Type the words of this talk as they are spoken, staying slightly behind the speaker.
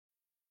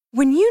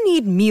When you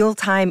need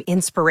mealtime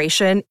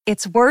inspiration,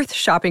 it's worth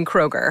shopping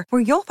Kroger,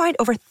 where you'll find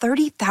over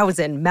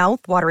 30,000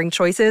 mouth-watering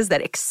choices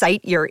that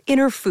excite your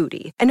inner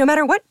foodie. And no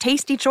matter what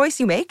tasty choice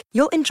you make,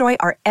 you'll enjoy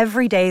our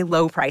everyday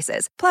low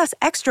prices, plus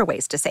extra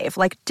ways to save,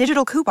 like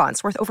digital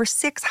coupons worth over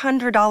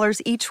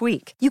 $600 each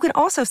week. You can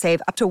also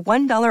save up to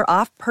 $1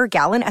 off per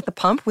gallon at the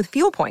pump with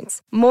fuel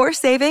points. More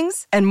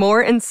savings and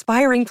more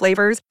inspiring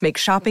flavors make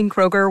shopping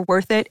Kroger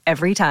worth it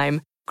every time.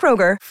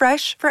 Kroger,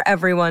 fresh for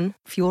everyone.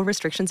 Fuel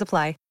restrictions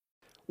apply.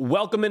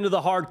 Welcome into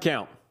the Hard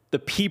Count, the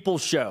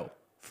People's Show.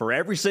 For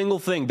every single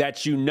thing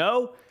that you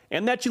know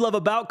and that you love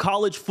about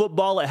college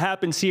football, it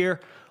happens here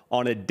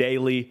on a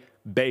daily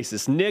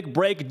basis. Nick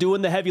Brake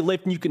doing the heavy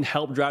lifting. You can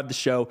help drive the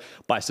show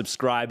by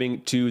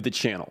subscribing to the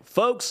channel.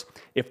 Folks,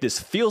 if this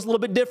feels a little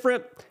bit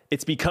different,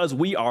 it's because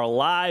we are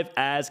live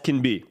as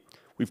can be.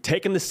 We've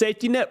taken the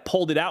safety net,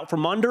 pulled it out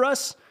from under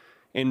us,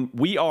 and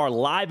we are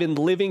live in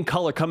living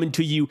color coming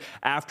to you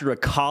after a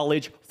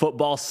college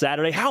football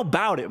Saturday. How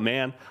about it,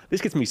 man?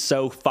 This gets me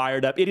so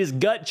fired up. It is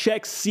gut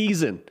check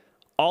season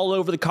all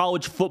over the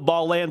college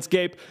football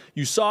landscape.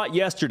 You saw it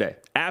yesterday.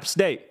 App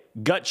State,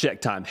 gut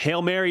check time.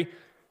 Hail Mary,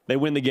 they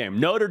win the game.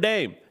 Notre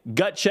Dame,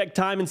 gut check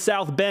time in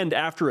South Bend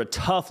after a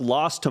tough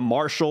loss to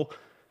Marshall.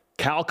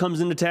 Cal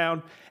comes into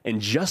town and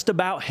just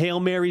about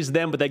Hail Marys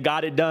them, but they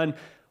got it done.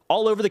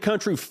 All over the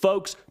country,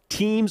 folks,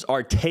 teams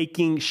are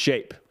taking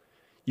shape.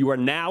 You are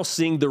now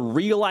seeing the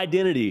real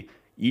identity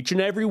each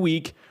and every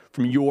week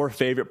from your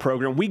favorite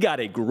program. We got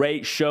a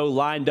great show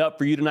lined up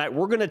for you tonight.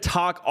 We're going to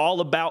talk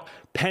all about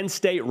Penn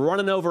State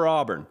running over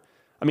Auburn.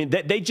 I mean,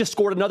 they just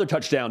scored another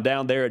touchdown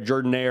down there at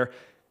Jordan-Hare.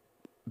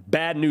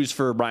 Bad news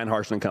for Brian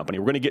Harsin and company.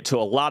 We're going to get to a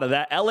lot of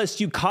that.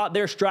 LSU caught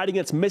their stride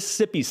against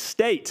Mississippi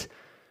State.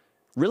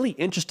 Really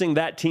interesting,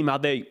 that team, how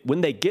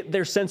when they get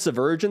their sense of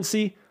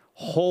urgency,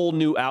 whole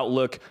new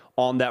outlook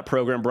on that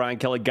program. Brian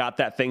Kelly got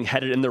that thing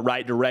headed in the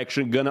right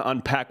direction. Going to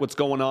unpack what's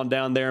going on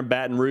down there in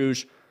Baton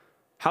Rouge.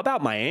 How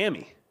about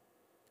Miami?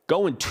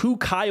 Going to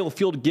Kyle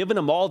Field, giving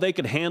them all they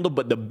could handle,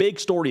 but the big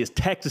story is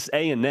Texas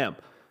A&M.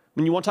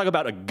 When you want to talk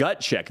about a gut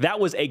check, that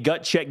was a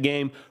gut check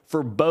game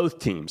for both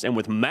teams. And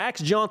with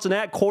Max Johnson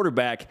at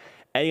quarterback,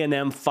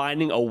 A&M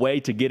finding a way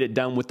to get it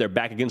done with their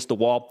back against the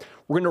wall.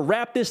 We're going to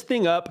wrap this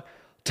thing up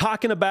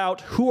talking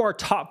about who our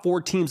top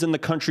 4 teams in the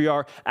country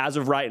are as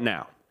of right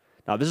now.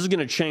 Now, this is going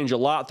to change a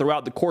lot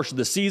throughout the course of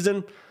the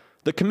season.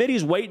 The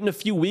committee's waiting a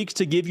few weeks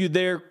to give you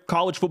their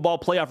college football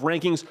playoff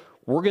rankings.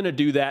 We're going to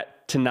do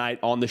that tonight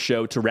on the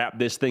show to wrap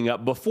this thing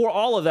up. Before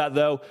all of that,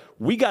 though,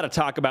 we got to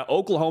talk about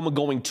Oklahoma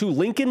going to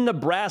Lincoln,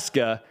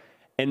 Nebraska,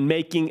 and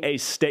making a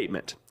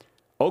statement.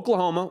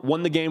 Oklahoma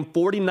won the game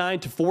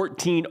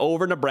 49-14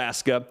 over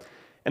Nebraska,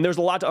 and there's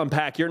a lot to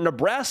unpack here.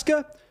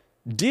 Nebraska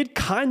did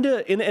kind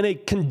of, in a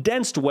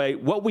condensed way,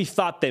 what we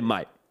thought they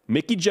might.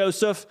 Mickey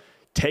Joseph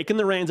taking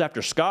the reins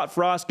after Scott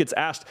Frost gets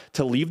asked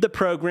to leave the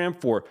program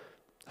for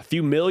a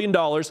few $1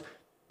 million,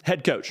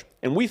 head coach.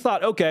 And we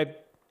thought, okay,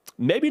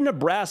 maybe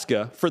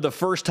Nebraska, for the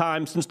first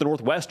time since the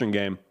Northwestern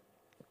game,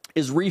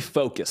 is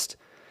refocused.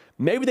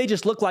 Maybe they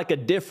just look like a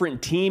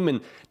different team,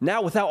 and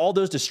now without all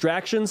those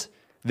distractions,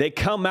 they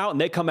come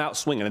out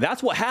swinging. And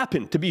that's what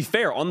happened, to be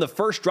fair. On the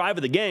first drive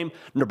of the game,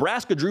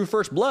 Nebraska drew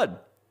first blood.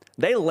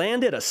 They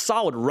landed a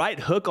solid right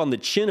hook on the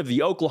chin of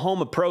the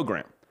Oklahoma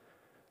program.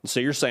 And so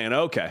you're saying,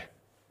 okay,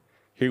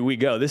 here we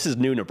go. This is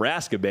new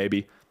Nebraska,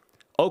 baby.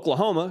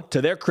 Oklahoma, to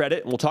their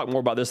credit, and we'll talk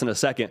more about this in a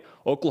second,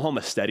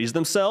 Oklahoma steadies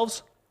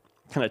themselves,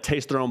 kind of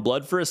taste their own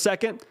blood for a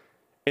second,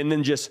 and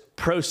then just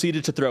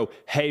proceeded to throw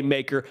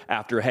haymaker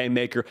after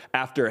haymaker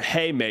after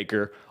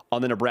haymaker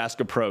on the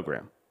Nebraska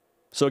program.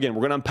 So again,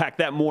 we're going to unpack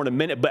that more in a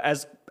minute, but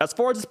as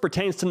far as this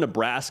pertains to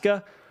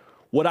Nebraska,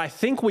 what I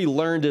think we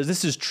learned is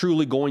this is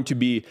truly going to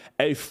be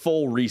a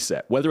full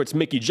reset, whether it's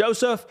Mickey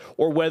Joseph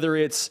or whether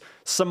it's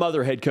some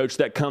other head coach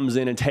that comes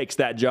in and takes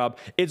that job.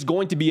 It's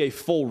going to be a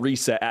full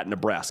reset at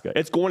Nebraska.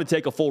 It's going to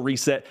take a full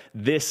reset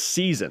this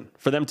season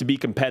for them to be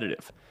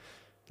competitive.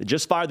 They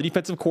just fired the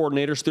defensive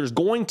coordinator, so there's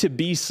going to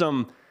be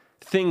some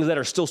things that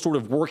are still sort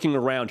of working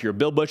around here.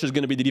 Bill Busch is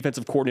going to be the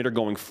defensive coordinator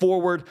going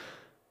forward.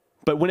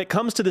 But when it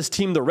comes to this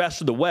team the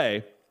rest of the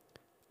way,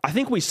 I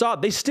think we saw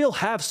they still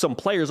have some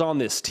players on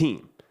this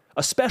team.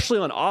 Especially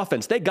on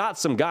offense, they got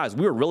some guys.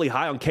 We were really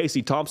high on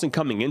Casey Thompson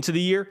coming into the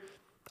year.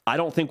 I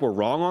don't think we're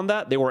wrong on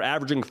that. They were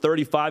averaging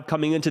 35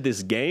 coming into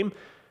this game.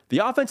 The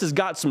offense has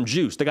got some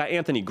juice. They got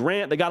Anthony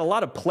Grant. They got a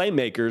lot of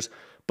playmakers.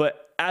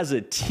 But as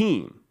a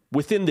team,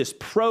 within this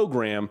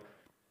program,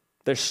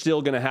 they're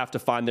still going to have to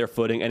find their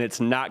footing, and it's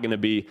not going to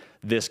be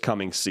this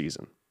coming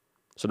season.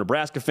 So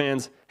Nebraska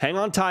fans, hang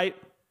on tight.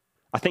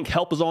 I think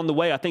help is on the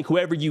way. I think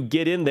whoever you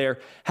get in there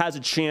has a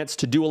chance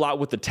to do a lot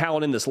with the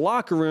talent in this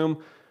locker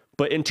room.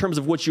 But in terms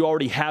of what you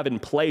already have in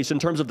place, in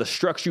terms of the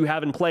structure you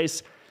have in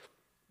place,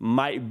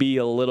 might be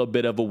a little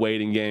bit of a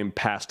waiting game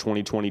past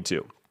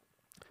 2022.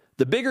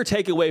 The bigger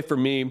takeaway for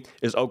me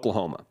is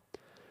Oklahoma.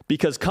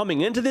 Because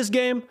coming into this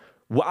game,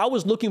 what I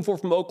was looking for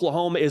from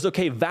Oklahoma is,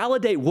 okay,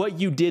 validate what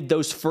you did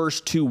those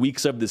first 2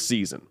 weeks of the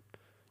season.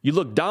 You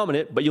look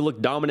dominant, but you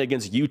look dominant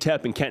against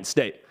UTEP and Kent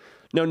State.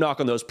 No knock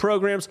on those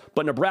programs,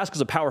 but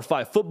Nebraska's a Power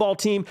 5 football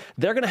team.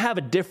 They're going to have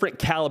a different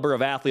caliber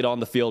of athlete on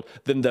the field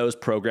than those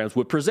programs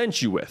would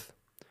present you with.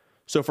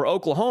 So for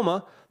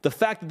Oklahoma, the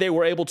fact that they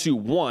were able to,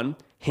 one,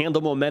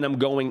 handle momentum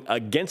going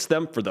against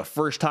them for the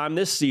first time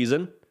this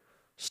season,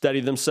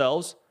 steady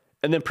themselves,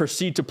 and then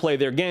proceed to play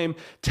their game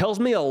tells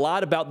me a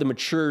lot about the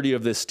maturity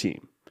of this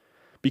team.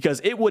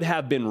 Because it would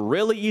have been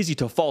really easy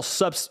to fall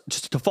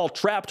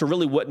trap to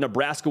really what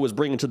Nebraska was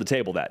bringing to the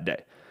table that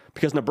day.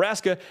 Because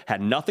Nebraska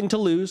had nothing to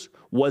lose,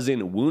 was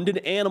in wounded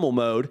animal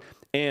mode,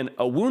 and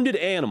a wounded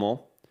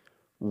animal,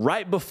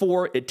 right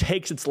before it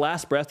takes its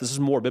last breath, this is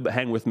morbid, but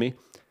hang with me,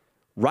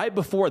 right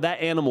before that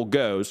animal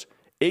goes,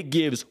 it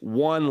gives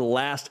one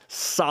last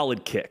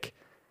solid kick.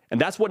 And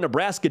that's what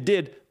Nebraska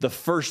did the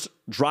first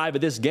drive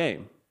of this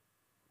game.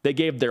 They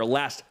gave their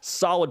last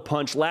solid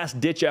punch, last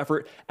ditch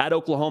effort at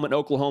Oklahoma, and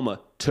Oklahoma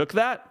took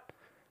that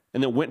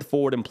and then went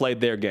forward and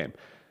played their game.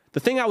 The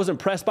thing I was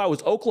impressed by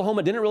was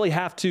Oklahoma didn't really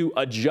have to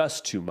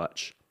adjust too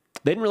much.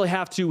 They didn't really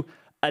have to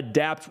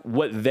adapt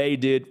what they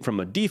did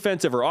from a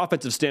defensive or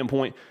offensive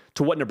standpoint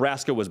to what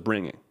Nebraska was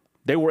bringing.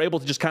 They were able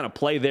to just kind of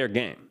play their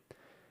game.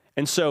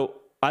 And so,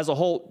 as a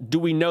whole, do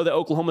we know that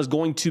Oklahoma is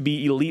going to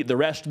be elite the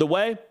rest of the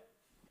way?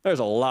 There's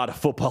a lot of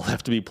football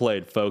left to be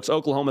played, folks.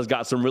 Oklahoma's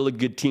got some really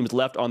good teams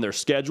left on their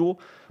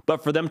schedule,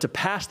 but for them to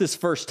pass this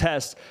first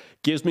test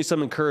gives me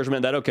some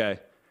encouragement that, okay,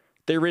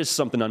 there is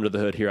something under the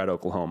hood here at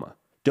Oklahoma.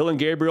 Dillon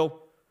Gabriel,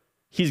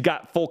 he's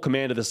got full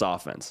command of this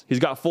offense. He's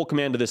got full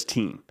command of this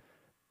team.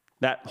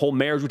 That whole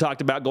marriage we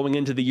talked about going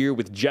into the year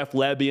with Jeff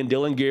Lebby and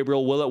Dillon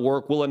Gabriel, will it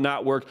work? Will it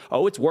not work?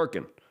 Oh, it's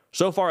working.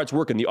 So far, it's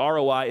working. The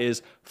ROI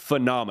is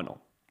phenomenal.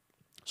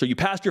 So you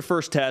passed your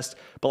first test,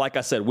 but like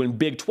I said, when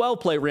Big 12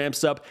 play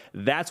ramps up,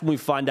 that's when we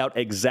find out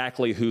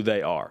exactly who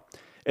they are.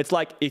 It's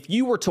like if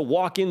you were to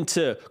walk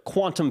into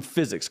quantum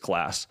physics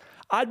class,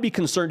 I'd be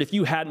concerned if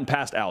you hadn't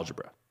passed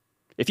algebra.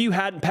 If you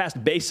hadn't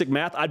passed basic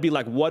math, I'd be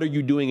like, what are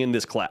you doing in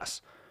this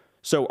class?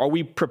 So are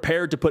we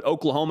prepared to put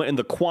Oklahoma in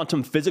the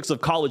quantum physics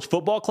of college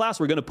football class?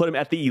 We're going to put them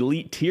at the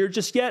elite tier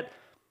just yet?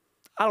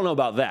 I don't know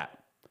about that.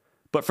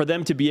 But for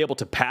them to be able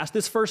to pass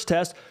this first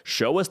test,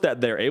 show us that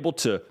they're able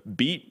to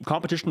beat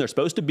competition they're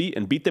supposed to beat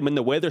and beat them in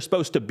the way they're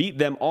supposed to beat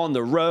them on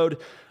the road,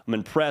 I'm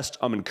impressed.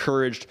 I'm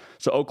encouraged.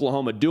 So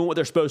Oklahoma doing what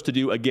they're supposed to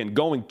do. Again,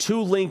 going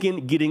to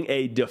Lincoln, getting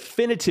a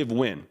definitive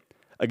win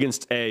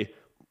against a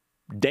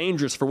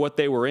dangerous for what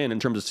they were in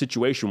terms of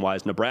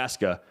situation-wise,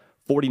 Nebraska,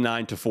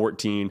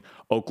 49-14,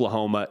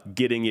 Oklahoma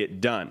getting it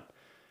done.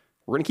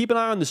 We're going to keep an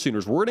eye on the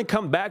Sooners. We're going to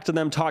come back to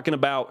them talking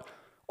about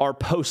our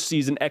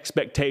postseason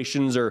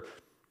expectations, or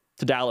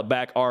to dial it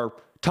back, our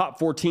top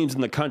 4 teams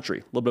in the country.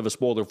 A little bit of a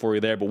spoiler for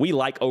you there, but we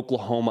like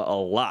Oklahoma a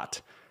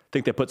lot. I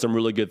think they put some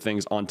really good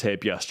things on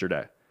tape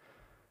yesterday.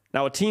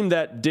 Now, a team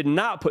that did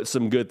not put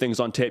some good things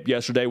on tape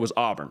yesterday was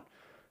Auburn.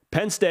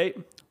 Penn State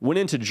went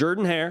into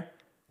Jordan-Hare,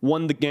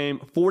 won the game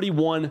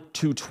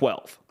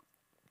 41-12.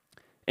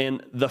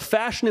 And the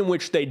fashion in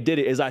which they did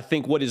it is, I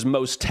think, what is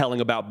most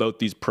telling about both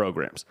these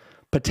programs.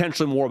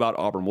 Potentially more about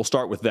Auburn. We'll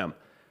start with them.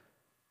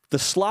 The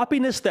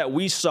sloppiness that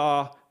we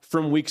saw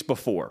from weeks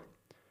before,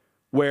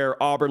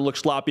 where Auburn looked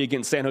sloppy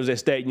against San Jose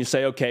State, and you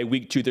say, okay,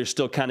 week 2, they're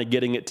still kind of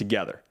getting it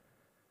together.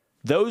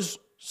 Those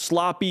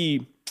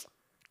sloppy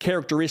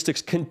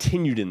characteristics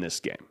continued in this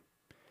game.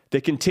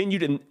 They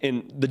continued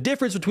in the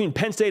difference between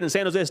Penn State and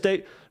San Jose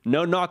State,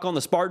 no knock on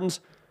the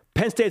Spartans,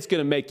 Penn State's going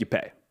to make you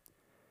pay.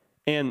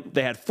 And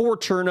they had 4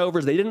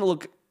 turnovers. They didn't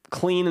look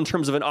clean in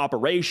terms of an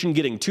operation,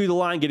 getting to the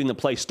line, getting the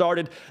play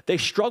started. They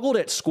struggled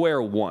at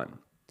square one,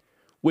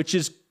 which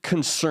is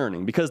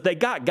concerning because they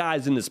got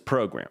guys in this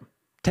program.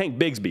 Tank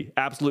Bigsby,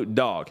 absolute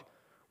dog,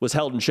 was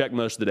held in check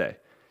most of the day.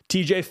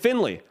 TJ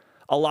Finley,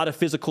 a lot of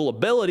physical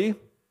ability,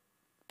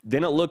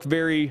 didn't look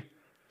very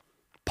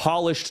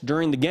polished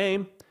during the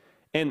game.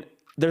 And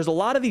there's a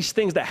lot of these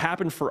things that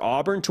happen for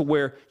Auburn to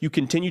where you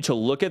continue to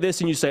look at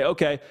this and you say,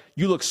 okay,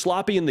 you look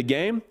sloppy in the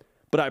game,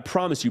 but I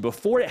promise you,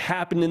 before it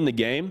happened in the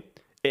game,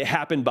 it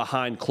happened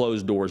behind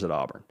closed doors at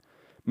Auburn.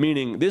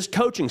 Meaning this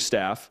coaching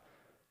staff,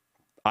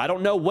 I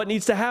don't know what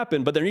needs to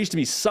happen, but there needs to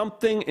be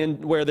something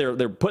in where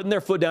they're putting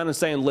their foot down and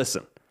saying,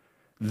 listen,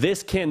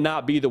 this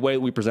cannot be the way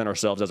we present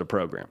ourselves as a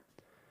program.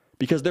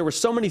 Because there were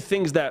so many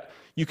things that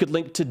you could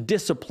link to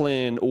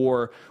discipline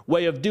or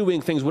way of doing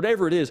things,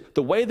 whatever it is.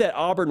 The way that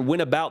Auburn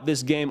went about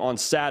this game on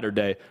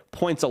Saturday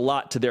points a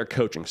lot to their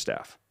coaching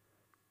staff.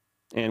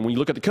 And when you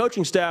look at the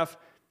coaching staff,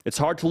 it's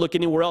hard to look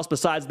anywhere else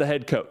besides the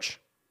head coach,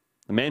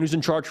 the man who's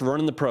in charge of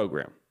running the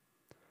program.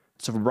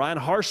 So for Brian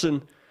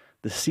Harsin,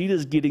 the seat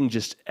is getting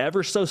just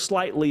ever so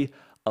slightly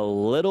a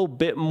little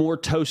bit more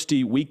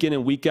toasty week in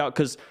and week out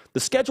because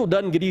the schedule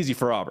doesn't get easy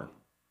for Auburn.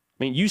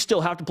 I mean, you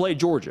still have to play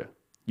Georgia.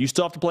 You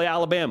still have to play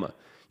Alabama.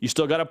 You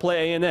still got to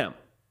play A&M.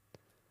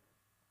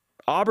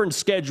 Auburn's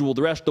schedule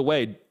the rest of the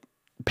way,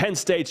 Penn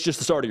State's just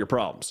the start of your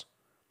problems.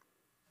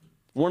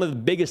 One of the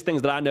biggest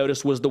things that I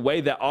noticed was the way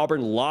that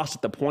Auburn lost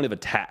at the point of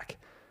attack.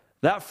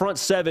 That front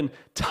 7,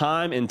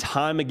 time and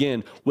time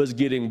again, was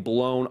getting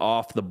blown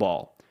off the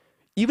ball.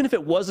 Even if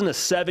it wasn't a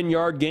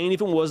 7-yard gain,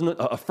 even if it wasn't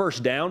a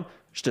first down,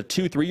 just a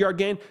 2-3 yard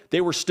gain,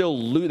 they were still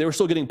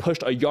getting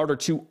pushed a yard or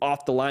two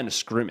off the line of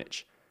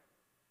scrimmage.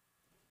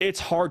 It's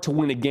hard to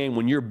win a game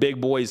when your big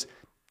boys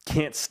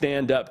can't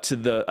stand up to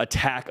the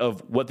attack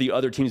of what the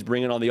other team's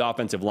bringing on the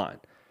offensive line.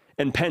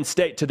 And Penn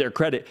State, to their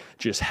credit,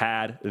 just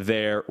had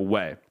their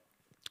way.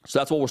 So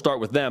that's what we'll start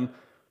with them.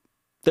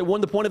 They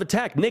won the point of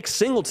attack. Nick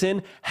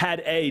Singleton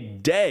had a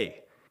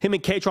day. Him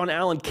and Katron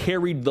Allen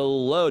carried the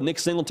load. Nick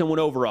Singleton went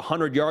over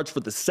 100 yards for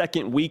the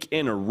second week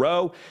in a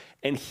row,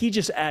 and he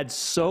just adds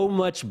so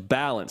much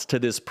balance to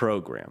this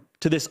program,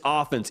 to this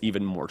offense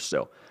even more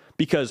so.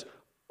 Because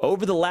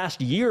over the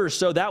last year or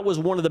so, that was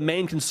one of the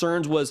main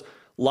concerns, was a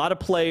lot of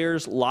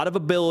players, a lot of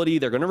ability.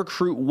 They're going to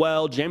recruit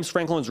well. James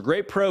Franklin's a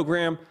great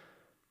program.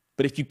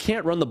 But if you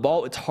can't run the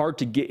ball, it's hard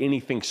to get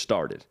anything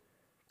started.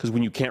 Because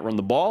when you can't run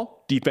the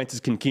ball, defenses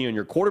can key on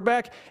your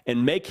quarterback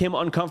and make him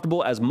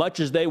uncomfortable as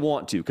much as they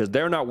want to, because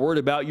they're not worried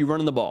about you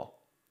running the ball.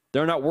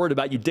 They're not worried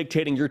about you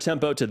dictating your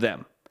tempo to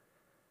them.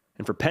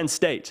 And for Penn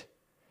State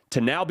to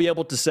now be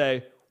able to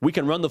say, we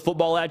can run the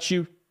football at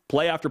you,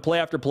 play after play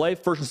after play,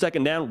 first and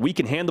second down, we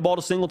can hand the ball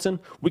to Singleton,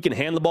 we can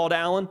hand the ball to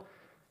Allen.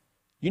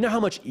 You know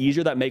how much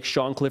easier that makes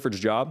Sean Clifford's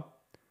job?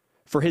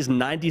 For his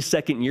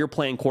 92nd year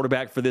playing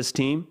quarterback for this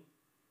team,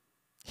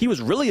 he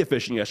was really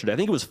efficient yesterday. I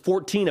think it was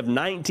 14 of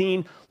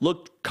 19,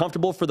 looked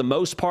comfortable for the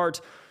most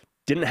part,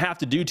 didn't have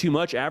to do too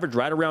much, averaged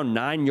right around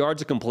 9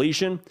 yards of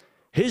completion.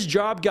 His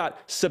job got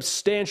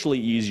substantially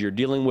easier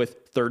dealing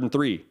with 3rd and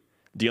 3,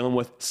 dealing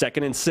with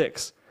 2nd and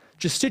 6.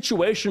 Just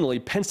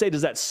situationally, Penn State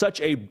is at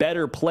such a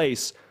better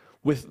place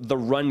with the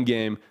run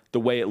game the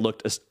way it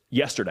looked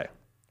yesterday.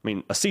 I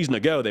mean, a season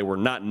ago, they were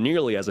not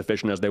nearly as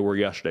efficient as they were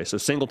yesterday. So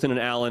Singleton and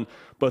Allen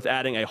both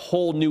adding a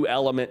whole new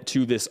element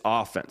to this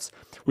offense.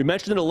 We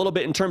mentioned it a little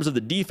bit in terms of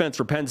the defense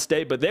for Penn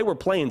State, but they were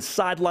playing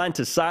sideline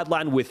to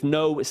sideline with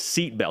no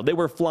seatbelt. They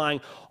were flying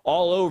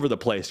all over the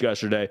place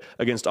yesterday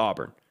against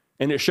Auburn.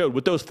 And it showed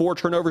with those 4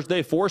 turnovers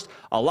they forced,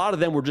 a lot of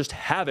them were just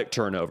havoc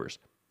turnovers,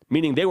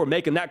 meaning they were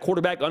making that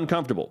quarterback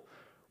uncomfortable.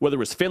 Whether it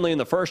was Finley in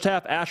the first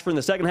half, Ashford in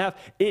the second half,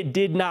 it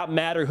did not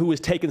matter who was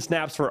taking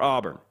snaps for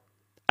Auburn.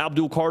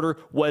 Abdul Carter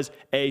was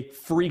a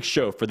freak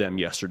show for them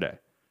yesterday.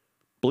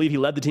 Believe he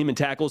led the team in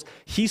tackles.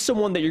 He's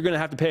someone that you're going to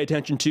have to pay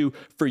attention to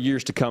for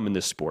years to come in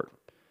this sport,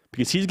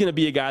 because he's going to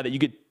be a guy that you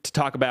get to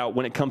talk about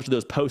when it comes to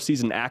those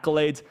postseason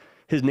accolades.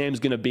 His name's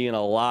going to be in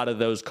a lot of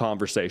those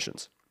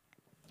conversations.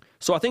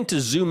 So I think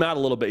to zoom out a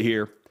little bit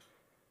here,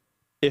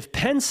 if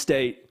Penn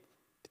State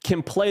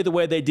can play the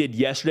way they did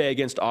yesterday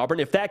against Auburn,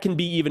 if that can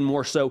be even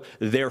more so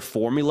their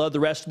formula the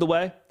rest of the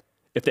way,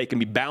 if they can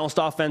be balanced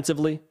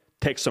offensively,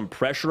 take some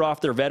pressure off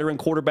their veteran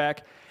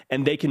quarterback,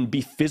 and they can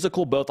be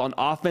physical both on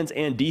offense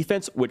and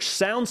defense, which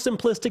sounds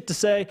simplistic to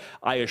say.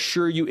 I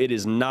assure you it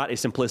is not a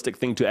simplistic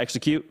thing to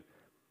execute.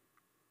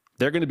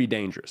 They're going to be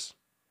dangerous.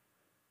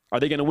 Are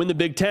they going to win the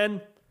Big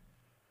Ten?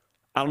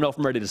 I don't know if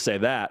I'm ready to say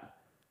that,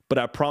 but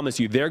I promise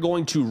you they're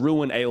going to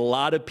ruin a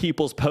lot of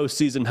people's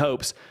postseason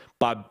hopes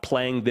by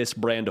playing this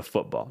brand of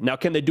football. Now,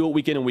 can they do it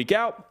week in and week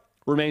out?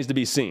 Remains to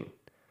be seen.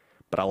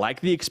 But I like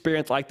the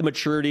experience, I like the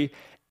maturity,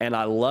 and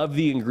I love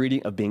the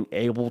ingredient of being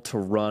able to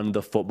run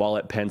the football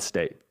at Penn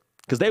State.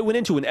 Because they went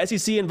into an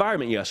SEC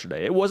environment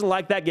yesterday. It wasn't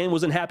like that game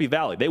was in Happy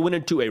Valley. They went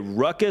into a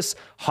ruckus,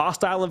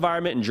 hostile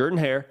environment in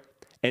Jordan-Hare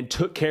and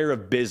took care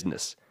of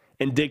business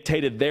and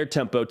dictated their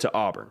tempo to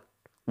Auburn.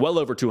 Well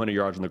over 200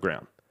 yards on the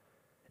ground.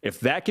 If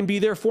that can be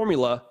their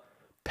formula,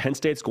 Penn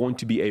State's going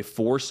to be a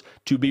force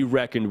to be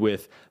reckoned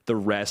with the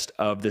rest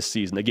of the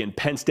season. Again,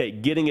 Penn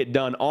State getting it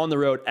done on the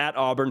road at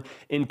Auburn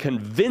in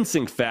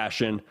convincing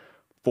fashion,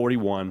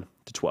 41-12.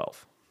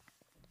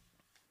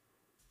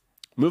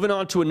 Moving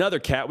on to another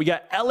cat, we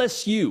got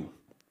LSU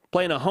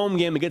playing a home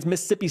game against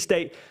Mississippi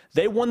State.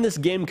 They won this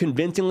game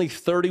convincingly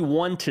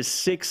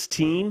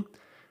 31-16.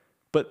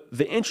 But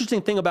the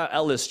interesting thing about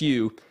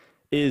LSU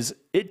is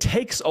it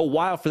takes a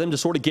while for them to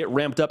sort of get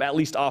ramped up, at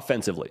least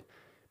offensively.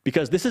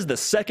 Because this is the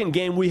second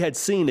game we had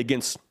seen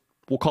against,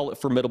 we'll call it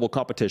formidable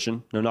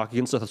competition, no knock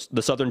against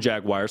the Southern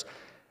Jaguars.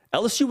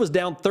 LSU was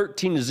down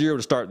 13-0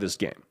 to start this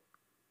game.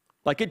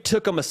 Like, it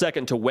took them a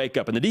second to wake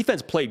up. And the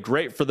defense played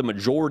great for the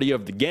majority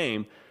of the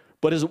game,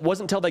 but it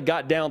wasn't until they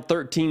got down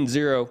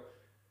 13-0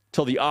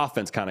 till the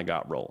offense kind of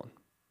got rolling.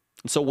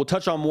 And so we'll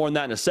touch on more on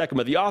that in a second.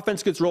 But the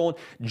offense gets rolling.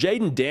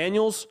 Jaden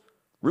Daniels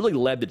really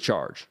led the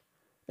charge.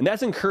 And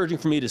that's encouraging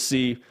for me to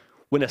see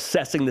when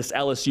assessing this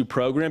LSU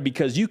program,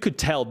 because you could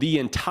tell the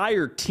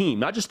entire team,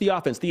 not just the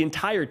offense, the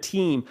entire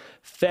team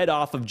fed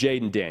off of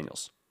Jaden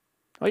Daniels.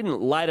 He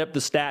didn't light up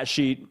the stat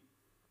sheet,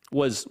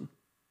 was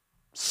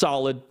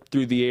solid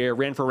through the air,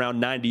 ran for around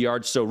 90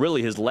 yards, so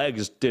really his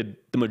legs did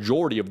the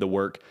majority of the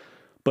work.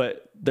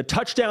 But the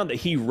touchdown that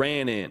he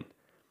ran in,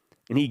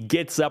 and he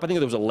gets up, I think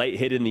there was a late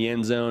hit in the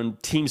end zone,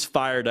 team's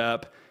fired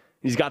up,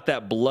 he's got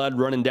that blood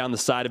running down the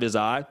side of his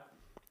eye.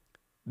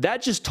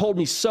 That just told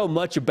me so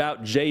much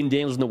about Jaden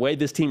Daniels and the way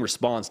this team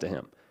responds to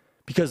him.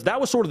 Because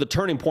that was sort of the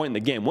turning point in the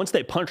game. Once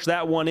they punched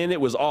that one in, it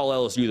was all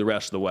LSU the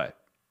rest of the way.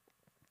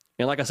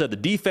 And like I said, the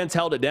defense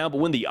held it down, but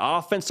when the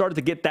offense started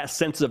to get that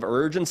sense of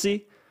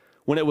urgency,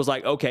 when it was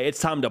like, okay, it's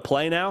time to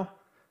play now,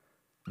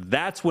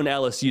 that's when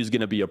LSU is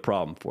going to be a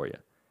problem for you.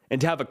 And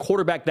to have a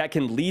quarterback that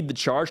can lead the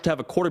charge, to have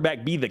a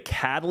quarterback be the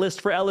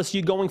catalyst for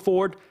LSU going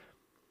forward,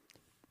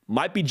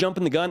 might be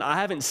jumping the gun. I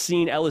haven't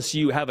seen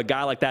LSU have a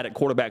guy like that at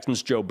quarterback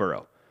since Joe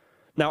Burrow.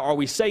 Now, are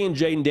we saying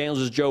Jaden Daniels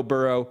is Joe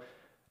Burrow?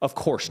 Of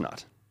course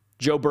not.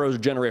 Joe Burrow is a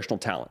generational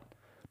talent.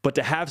 But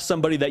to have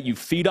somebody that you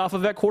feed off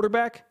of at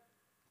quarterback,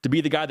 to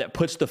be the guy that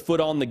puts the foot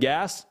on the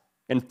gas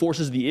and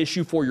forces the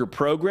issue for your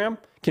program,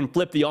 can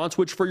flip the on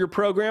switch for your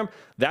program,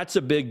 that's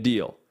a big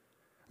deal.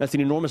 That's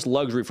an enormous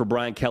luxury for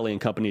Brian Kelly and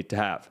company to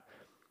have.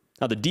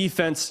 Now, the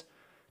defense,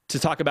 to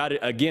talk about it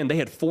again, they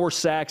had 4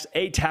 sacks,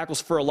 8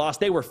 tackles for a loss.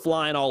 They were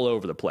flying all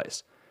over the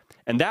place.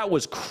 And that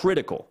was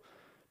critical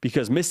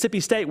because Mississippi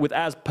State, with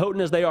as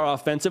potent as they are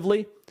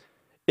offensively,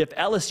 if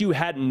LSU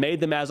hadn't made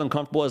them as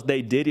uncomfortable as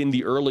they did in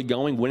the early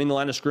going, winning the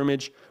line of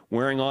scrimmage,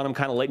 wearing on them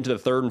kind of late into the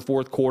third and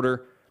fourth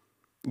quarter,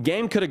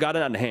 game could have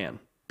gotten out of hand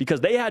because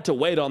they had to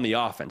wait on the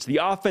offense. The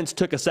offense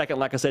took a second,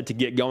 like I said, to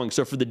get going.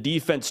 So for the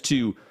defense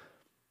to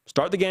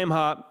start the game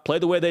hot, play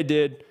the way they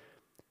did,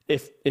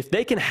 if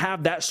they can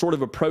have that sort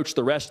of approach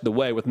the rest of the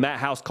way with Matt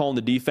House calling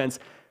the defense,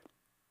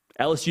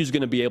 LSU is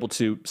going to be able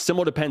to,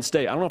 similar to Penn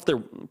State, I don't know if they're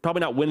probably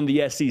not winning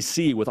the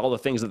SEC with all the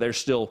things that they're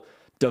still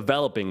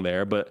developing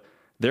there, but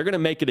they're going to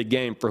make it a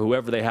game for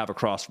whoever they have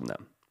across from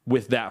them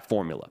with that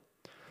formula.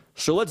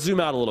 So let's zoom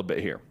out a little bit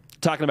here,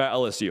 talking about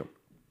LSU.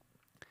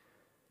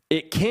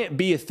 It can't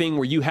be a thing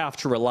where you have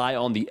to rely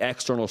on the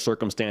external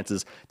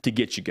circumstances to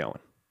get you going.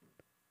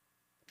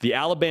 The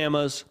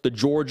Alabamas, the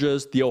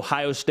Georgias, the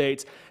Ohio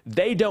States,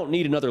 they don't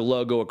need another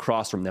logo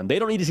across from them. They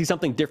don't need to see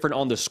something different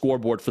on the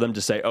scoreboard for them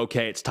to say,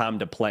 okay, it's time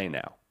to play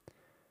now.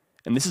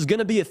 And this is going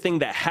to be a thing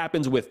that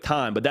happens with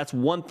time, but that's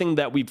one thing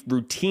that we've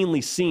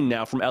routinely seen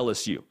now from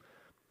LSU.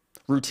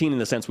 Routine in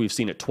the sense we've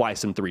seen it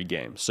twice in 3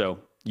 games, so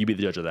you be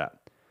the judge of that.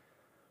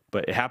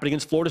 But it happened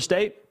against Florida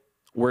State,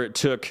 where it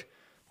took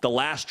the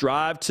last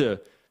drive to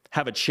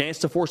have a chance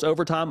to force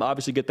overtime,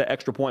 obviously get that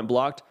extra point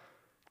blocked,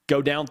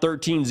 go down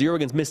 13-0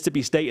 against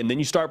Mississippi State, and then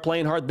you start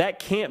playing hard. That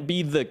can't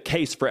be the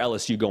case for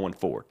LSU going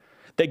forward.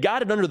 They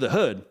got it under the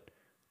hood.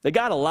 They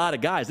got a lot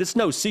of guys. It's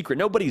no secret.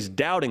 Nobody's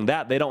doubting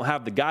that. They don't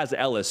have the guys at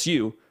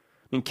LSU. I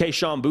mean,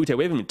 Keyshawn Butte,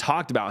 we haven't even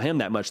talked about him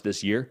that much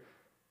this year.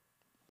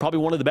 Probably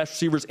one of the best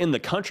receivers in the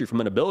country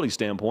from an ability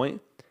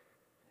standpoint.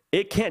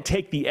 It can't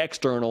take the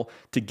external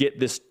to get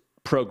this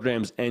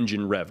program's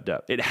engine revved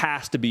up. It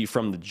has to be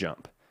from the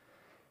jump.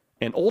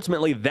 And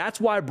ultimately,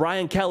 that's why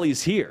Brian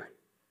Kelly's here.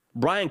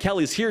 Brian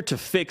Kelly's here to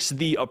fix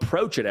the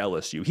approach at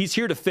LSU. He's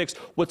here to fix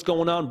what's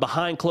going on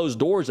behind closed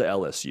doors at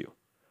LSU.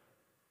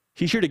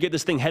 He's here to get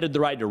this thing headed the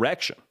right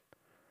direction.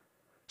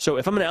 So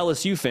if I'm an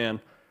LSU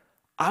fan,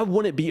 I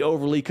wouldn't be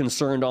overly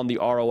concerned on the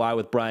ROI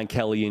with Brian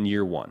Kelly in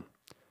year 1.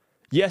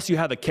 Yes, you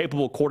have a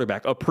capable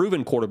quarterback, a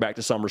proven quarterback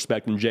to some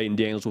respect in Jaden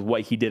Daniels with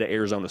what he did at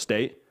Arizona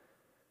State.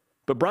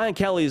 But Brian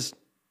Kelly's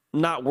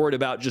not worried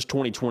about just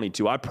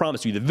 2022. I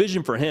promise you, the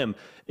vision for him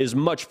is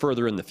much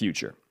further in the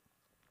future.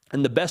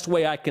 And the best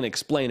way I can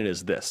explain it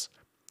is this.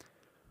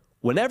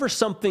 Whenever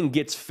something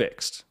gets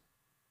fixed,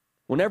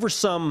 whenever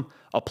some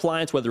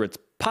appliance, whether it's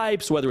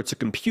pipes, whether it's a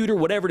computer,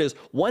 whatever it is,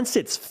 once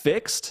it's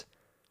fixed,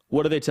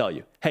 what do they tell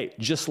you? Hey,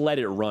 just let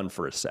it run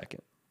for a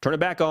second. Turn it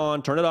back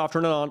on, turn it off,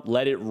 turn it on,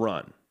 let it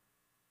run.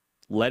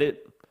 Let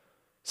it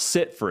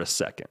sit for a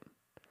second.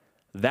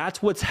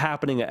 That's what's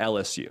happening at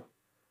LSU.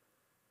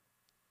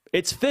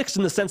 It's fixed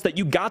in the sense that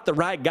you got the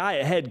right guy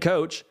at head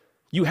coach.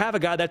 You have a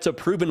guy that's a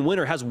proven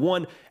winner, has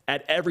won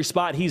at every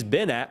spot he's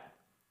been at.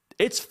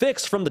 It's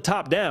fixed from the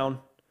top down,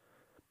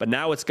 but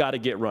now it's got to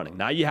get running.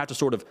 Now you have to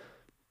sort of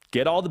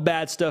get all the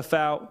bad stuff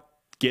out,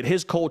 get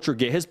his culture,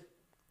 get his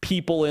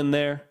people in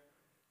there,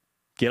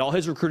 get all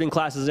his recruiting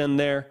classes in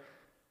there,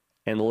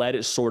 and let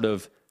it sort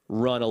of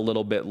run a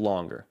little bit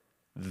longer.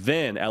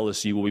 Then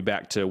LSU will be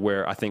back to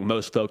where I think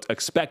most folks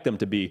expect them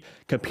to be,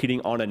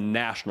 competing on a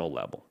national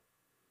level.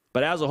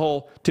 But as a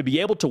whole, to be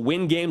able to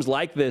win games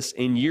like this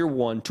in year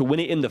 1, to win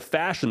it in the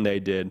fashion they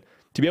did,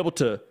 to be able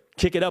to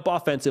kick it up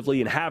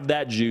offensively and have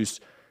that juice,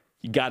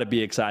 you got to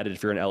be excited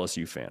if you're an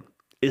LSU fan.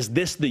 Is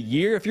this the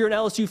year if you're an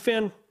LSU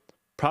fan?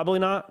 Probably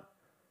not.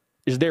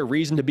 Is there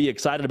reason to be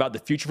excited about the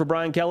future for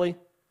Brian Kelly?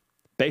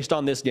 Based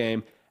on this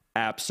game,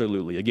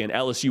 absolutely. Again,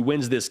 LSU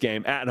wins this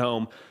game at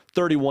home,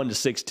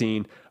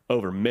 31-16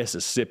 over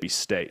Mississippi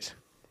State.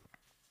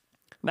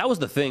 That was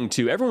the thing,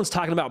 too. Everyone's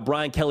talking about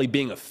Brian Kelly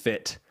being a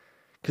fit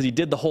because he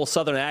did the whole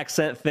Southern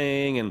accent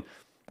thing, and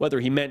whether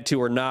he meant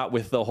to or not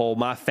with the whole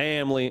my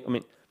family. I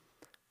mean,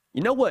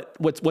 you know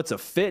what's a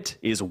fit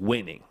is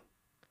winning.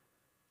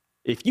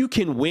 If you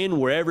can win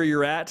wherever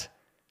you're at,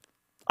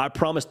 I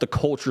promise the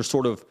culture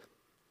sort of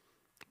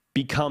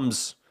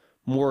becomes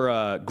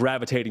more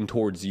gravitating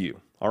towards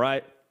you, all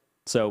right?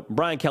 So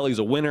Brian Kelly's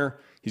a winner.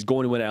 He's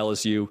going to win at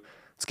LSU.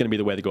 It's going to be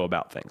the way to go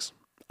about things.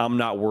 I'm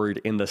not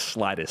worried in the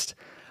slightest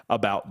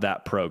about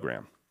that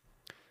program.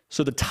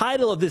 So the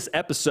title of this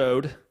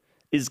episode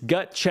is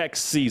Gut Check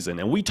Season.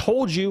 And we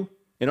told you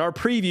in our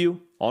preview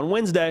on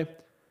Wednesday,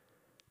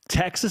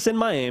 Texas and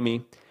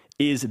Miami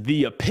is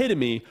the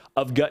epitome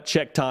of gut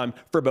check time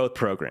for both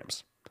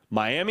programs.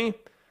 Miami,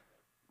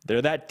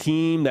 They're that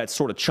team that's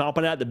sort of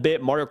chomping at the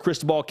bit. Mario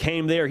Cristobal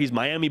came there. He's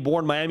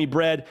Miami-born,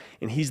 Miami-bred,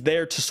 and he's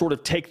there to sort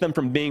of take them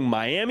from being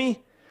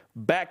Miami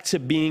back to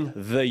being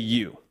the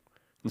U.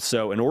 And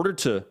so in order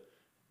to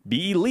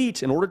be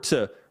elite, in order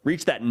to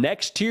reach that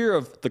next tier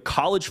of the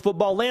college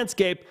football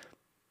landscape,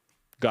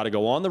 got to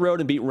go on the road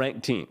and beat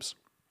ranked teams.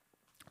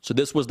 So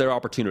this was their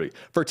opportunity.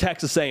 For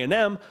Texas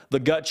A&M, the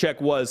gut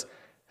check was,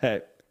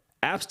 hey,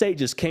 App State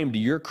just came to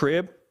your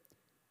crib.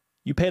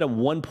 You paid them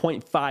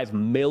 $1.5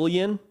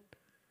 million,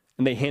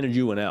 and they handed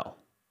you an L.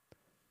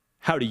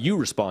 How do you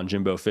respond,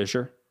 Jimbo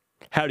Fisher?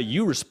 How do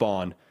you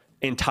respond,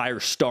 entire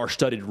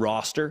star-studded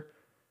roster?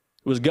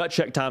 It was gut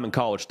check time in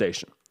College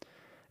Station.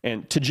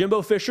 And to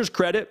Jimbo Fisher's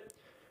credit,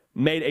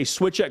 made a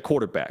switch at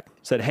quarterback.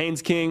 Said,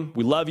 Haynes King,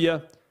 we love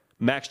you.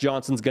 Max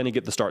Johnson's going to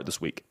get the start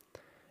this week.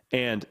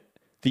 And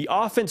the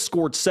offense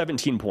scored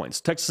 17 points.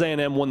 Texas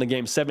A&M won the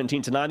game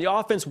 17-9. The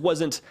offense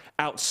wasn't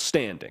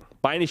outstanding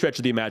by any stretch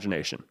of the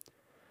imagination.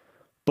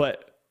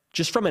 But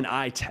just from an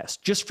eye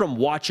test, just from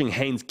watching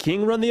Haynes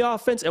King run the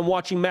offense and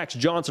watching Max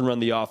Johnson run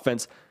the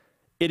offense,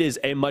 it is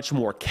a much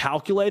more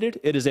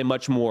calculated, it is a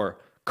much more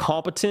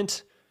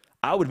competent,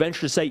 I would venture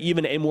to say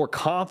even a more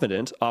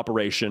confident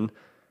operation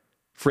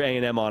for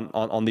A&M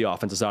on the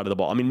offensive side of the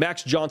ball. I mean,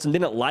 Max Johnson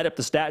didn't light up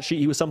the stat sheet.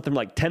 He was something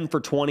like 10 for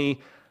 20,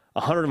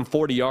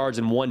 140 yards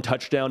and 1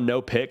 touchdown,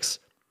 no picks.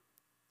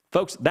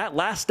 Folks, that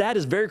last stat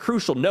is very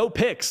crucial. No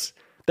picks.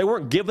 They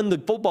weren't giving the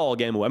football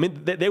game away. I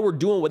mean, they were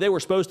doing what they were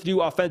supposed to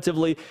do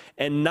offensively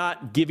and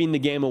not giving the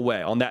game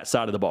away on that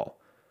side of the ball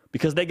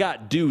because they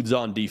got dudes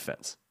on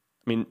defense.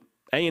 I mean,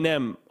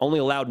 A&M only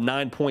allowed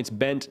 9 points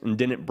bent and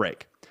didn't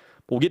break.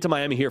 We'll get to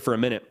Miami here for a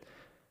minute.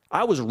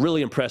 I was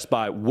really impressed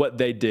by what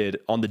they did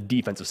on the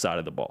defensive side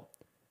of the ball.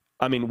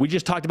 I mean, we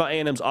just talked about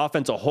A&M's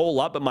offense a whole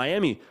lot, but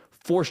Miami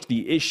forced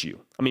the issue.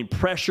 I mean,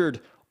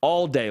 pressured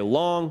all day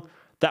long.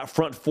 That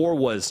front four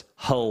was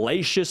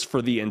hellacious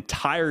for the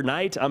entire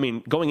night. I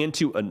mean, going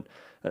into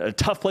a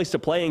tough place to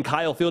play in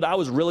Kyle Field, I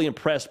was really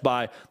impressed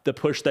by the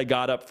push they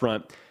got up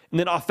front. And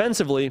then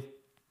offensively,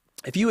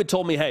 if you had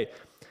told me, hey,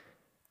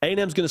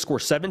 A&M's going to score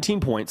 17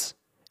 points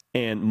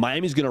and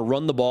Miami's going to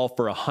run the ball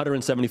for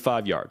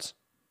 175 yards,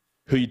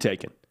 who you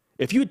taking?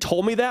 If you had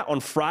told me that on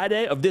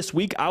Friday of this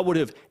week, I would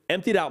have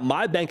emptied out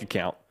my bank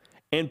account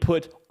and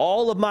put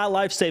all of my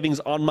life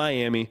savings on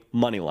Miami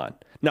money line.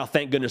 Now,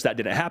 thank goodness that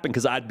didn't happen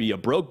because I'd be a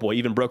broke boy,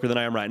 even broker than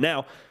I am right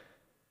now.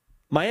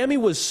 Miami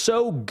was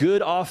so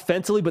good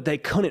offensively, but they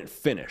couldn't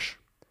finish.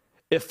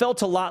 It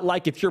felt a lot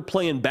like if you're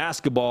playing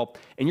basketball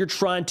and you're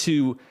trying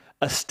to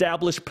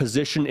establish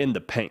position in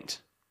the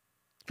paint.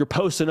 You're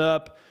posting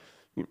up,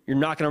 you're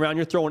knocking around,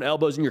 you're throwing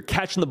elbows, and you're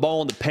catching the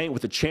ball in the paint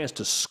with a chance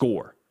to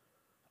score.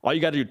 All you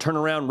got to do, turn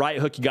around, right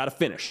hook, you got to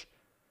finish.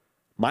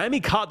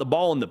 Miami caught the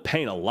ball in the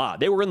paint a lot.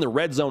 They were in the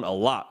red zone a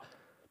lot,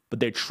 but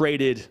they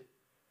traded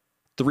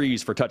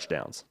threes for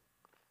touchdowns.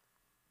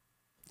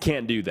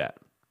 Can't do that.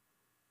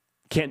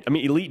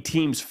 Elite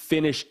teams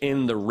finish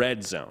in the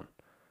red zone.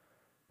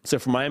 So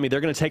for Miami,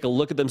 they're going to take a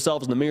look at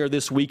themselves in the mirror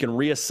this week and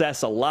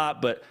reassess a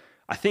lot, but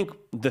I think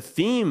the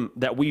theme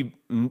that we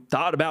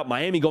thought about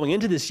Miami going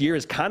into this year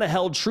is kind of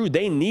held true.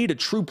 They need a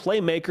true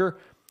playmaker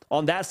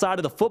on that side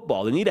of the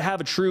football. They need to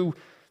have a true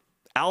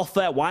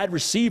alpha at wide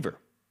receiver.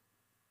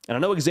 And I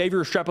know Xavier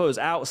Restrepo is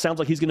out. Sounds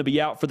like he's going to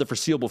be out for the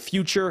foreseeable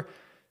future.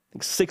 I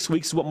think 6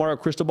 weeks is what Mario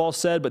Cristobal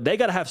said, but they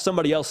got to have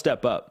somebody else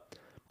step up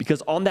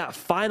because on that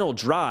final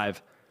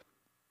drive,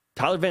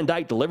 Tyler Van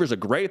Dyke delivers a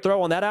great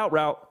throw on that out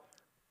route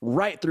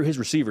right through his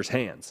receiver's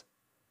hands.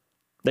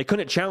 They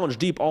couldn't challenge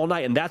deep all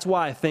night, and that's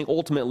why I think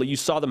ultimately you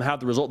saw them have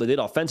the result they did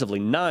offensively.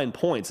 9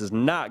 points is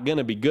not going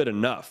to be good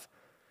enough.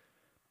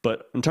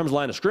 But in terms of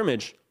line of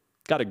scrimmage,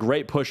 got a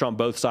great push on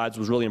both sides,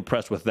 was really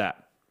impressed with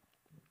that.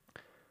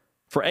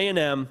 For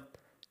A&M,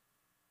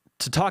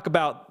 to talk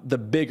about the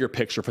bigger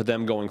picture for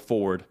them going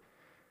forward,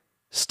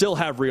 still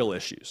have real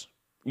issues.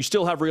 You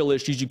still have real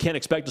issues. You can't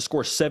expect to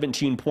score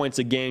 17 points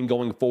a game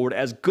going forward.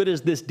 As good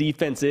as this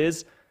defense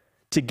is,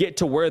 to get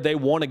to where they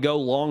want to go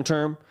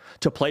long-term,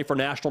 to play for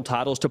national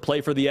titles, to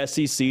play for the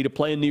SEC, to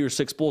play in New Year's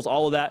Six Bowls,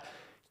 all of that,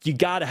 you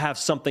got to have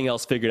something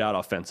else figured out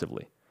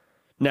offensively.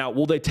 Now,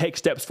 will they take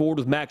steps forward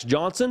with Max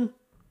Johnson?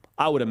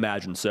 I would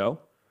imagine so.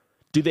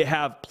 Do they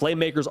have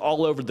playmakers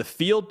all over the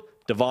field?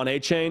 Devon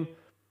Achane?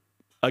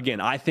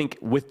 Again, I think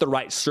with the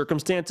right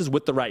circumstances,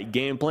 with the right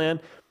game plan,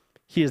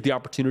 he has the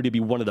opportunity to be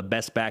one of the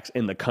best backs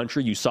in the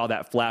country. You saw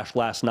that flash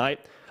last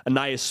night.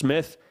 Aniyah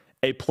Smith,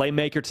 a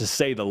playmaker to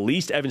say the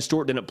least. Evan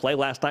Stewart didn't play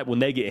last night. When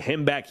they get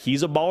him back,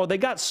 he's a baller. They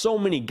got so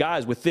many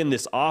guys within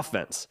this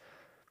offense.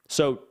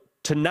 So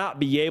to not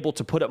be able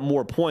to put up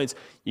more points,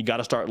 you got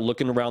to start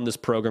looking around this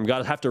program. Got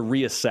to have to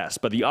reassess.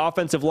 But the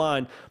offensive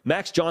line,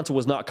 Max Johnson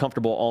was not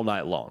comfortable all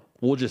night long.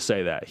 We'll just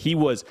say that. He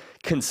was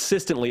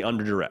consistently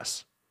under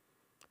duress.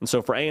 And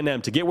so for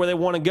A&M to get where they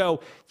want to go,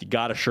 you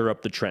got to shore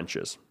up the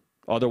trenches.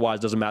 Otherwise,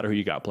 it doesn't matter who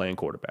you got playing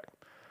quarterback.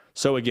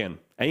 So again,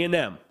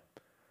 A&M,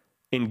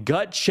 in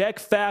gut check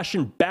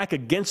fashion, back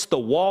against the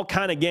wall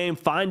kind of game,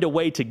 find a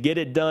way to get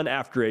it done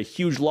after a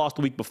huge loss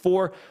the week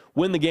before,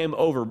 win the game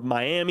over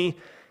Miami,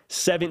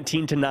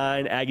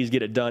 17-9, Aggies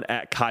get it done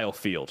at Kyle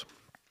Field.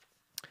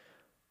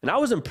 And I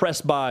was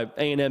impressed by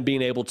A&M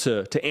being able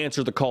to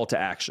answer the call to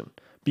action,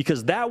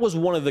 because that was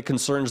one of the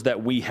concerns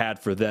that we had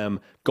for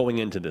them going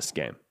into this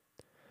game.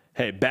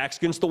 Hey, backs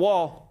against the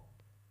wall.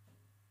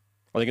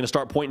 Are they going to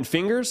start pointing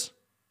fingers?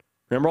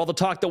 Remember all the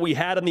talk that we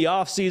had in the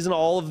offseason,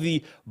 all of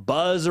the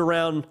buzz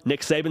around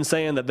Nick Saban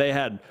saying that they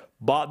had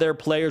bought their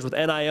players with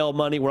NIL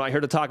money. We're not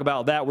here to talk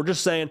about that. We're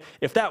just saying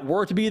if that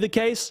were to be the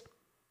case,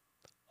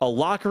 a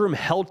locker room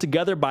held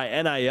together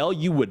by NIL,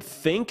 you would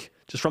think,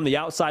 just from the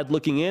outside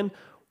looking in,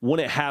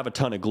 wouldn't have a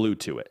ton of glue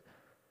to it.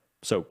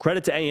 So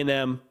credit to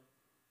A&M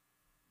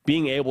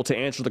being able to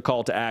answer the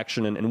call to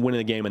action and winning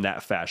the game in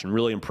that fashion.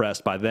 Really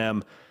impressed by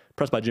them,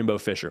 impressed by Jimbo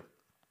Fisher.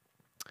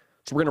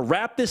 So we're going to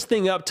wrap this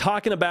thing up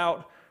talking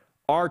about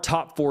our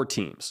top 4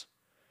 teams.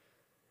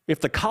 If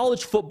the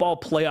college football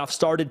playoff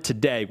started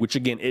today, which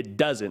again, it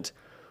doesn't,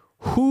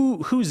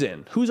 who's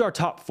in? Who's our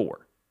top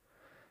 4?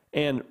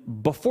 And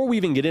before we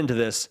even get into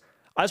this,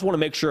 I just want to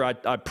make sure I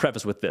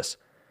preface with this.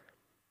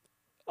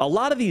 A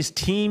lot of these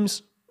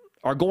teams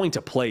are going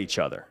to play each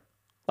other.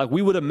 Like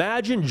we would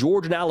imagine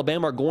Georgia and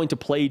Alabama are going to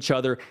play each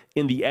other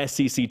in the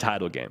SEC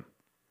title game.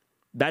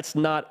 That's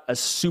not a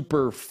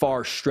super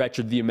far stretch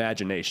of the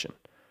imagination.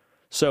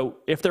 So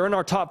if they're in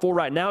our top 4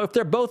 right now, if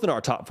they're both in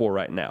our top 4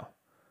 right now,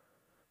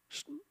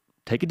 just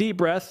take a deep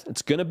breath.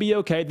 It's going to be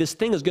okay. This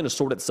thing is going to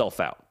sort itself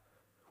out.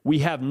 We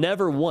have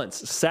never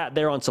once sat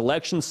there on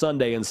Selection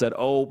Sunday and said,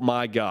 oh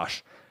my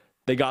gosh,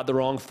 they got the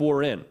wrong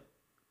 4 in.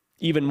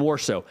 Even more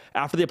so,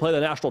 after they play the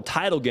national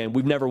title game,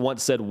 we've never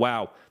once said,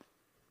 wow,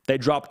 they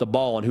dropped the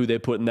ball on who they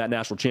put in that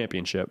national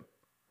championship,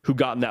 who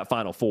got in that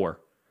Final 4.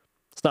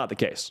 It's not the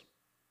case.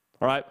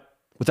 All right,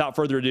 without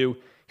further ado,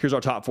 here's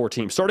our top 4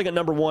 teams. Starting at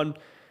number 1,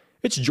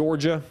 it's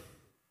Georgia.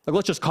 Like,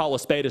 let's just call a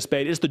spade a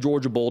spade. It's the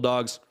Georgia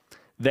Bulldogs.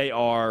 They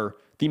are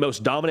the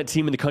most dominant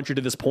team in the country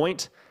to this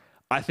point.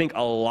 I think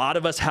a lot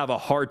of us have a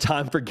hard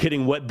time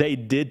forgetting what they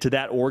did to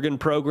that Oregon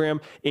program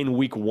in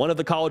week 1 of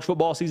the college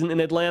football season in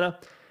Atlanta.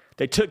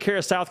 They took care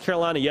of South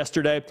Carolina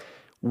yesterday.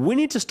 We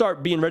need to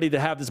start being ready to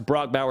have this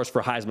Brock Bowers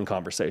for Heisman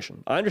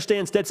conversation. I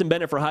understand Stetson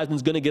Bennett for Heisman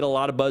is going to get a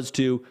lot of buzz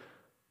too.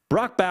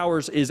 Brock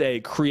Bowers is a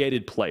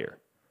created player.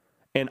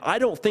 And I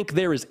don't think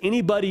there is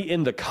anybody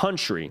in the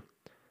country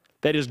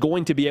that is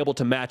going to be able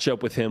to match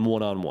up with him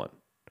one-on-one.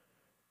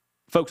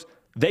 Folks,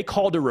 they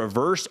called a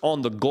reverse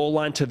on the goal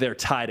line to their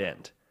tight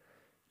end.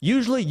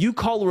 Usually you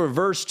call a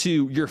reverse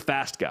to your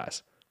fast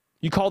guys.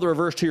 You call the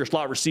reverse to your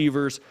slot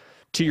receivers,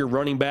 to your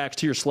running backs,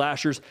 to your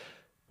slashers.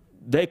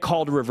 They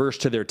called a reverse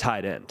to their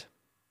tight end.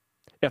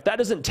 If that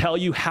doesn't tell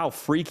you how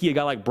freaky a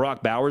guy like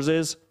Brock Bowers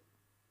is,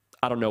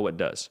 I don't know what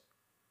does.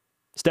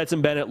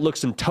 Stetson Bennett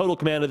looks in total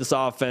command of this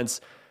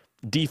offense.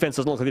 Defense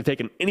doesn't look like they've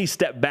taken any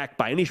step back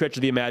by any stretch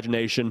of the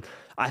imagination.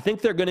 I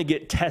think they're going to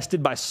get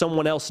tested by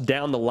someone else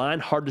down the line.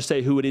 Hard to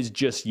say who it is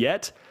just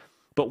yet.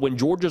 But when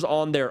Georgia's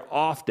on their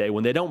off day,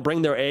 when they don't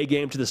bring their A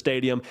game to the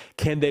stadium,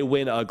 can they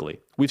win ugly?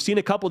 We've seen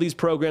a couple of these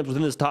programs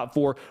within this top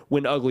 4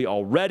 win ugly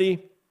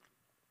already.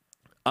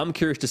 I'm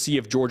curious to see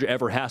if Georgia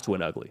ever has to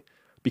win ugly,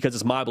 because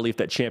it's my belief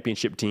that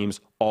championship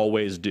teams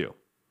always do.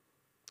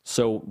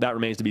 So that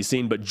remains to be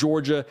seen. But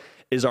Georgia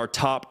is our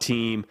top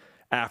team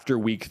after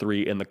week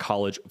 3 in the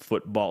college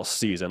football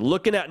season.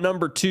 Looking at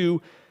number 2,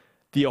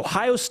 the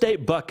Ohio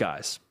State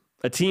Buckeyes,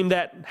 a team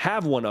that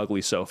have won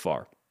ugly so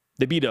far.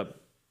 They beat a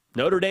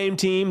Notre Dame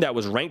team that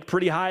was ranked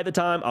pretty high at the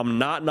time. I'm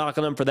not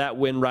knocking them for that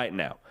win right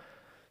now.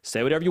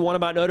 Say whatever you want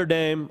about Notre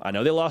Dame. I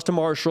know they lost to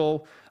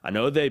Marshall. I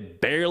know they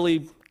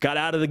barely got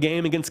out of the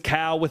game against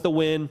Cal with a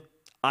win.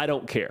 I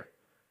don't care.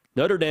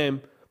 Notre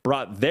Dame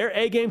brought their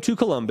A game to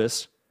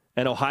Columbus,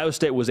 and Ohio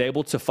State was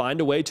able to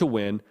find a way to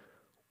win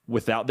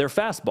without their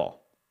fastball.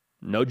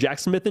 No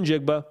Jackson Smith and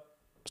Jigba,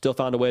 still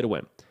found a way to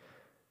win.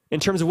 In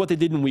terms of what they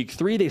did in week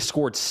 3, they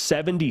scored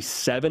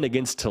 77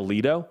 against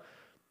Toledo.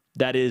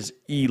 That is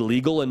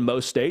illegal in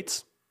most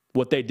states,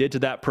 what they did to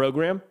that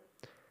program.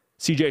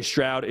 CJ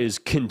Stroud is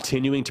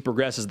continuing to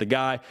progress as the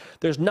guy.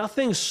 There's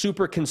nothing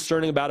super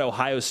concerning about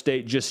Ohio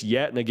State just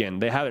yet. And again,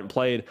 they haven't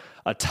played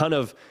a ton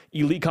of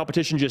elite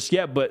competition just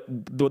yet, but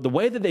the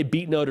way that they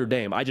beat Notre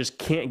Dame, I just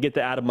can't get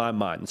that out of my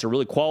mind. It's a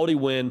really quality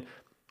win,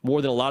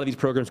 more than a lot of these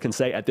programs can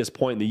say at this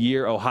point in the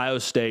year. Ohio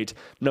State,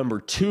 number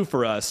 2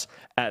 for us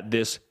at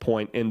this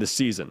point in the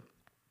season.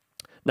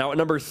 Now at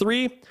number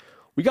 3,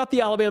 we got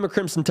the Alabama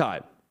Crimson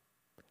Tide.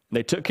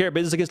 They took care of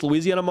business against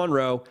Louisiana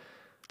Monroe.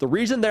 The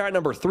reason they're at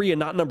number 3 and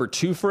not number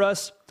 2 for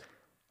us,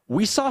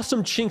 we saw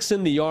some chinks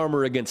in the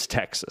armor against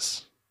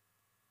Texas.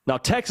 Now,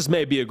 Texas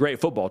may be a great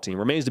football team.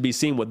 Remains to be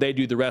seen what they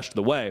do the rest of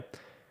the way.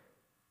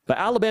 But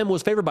Alabama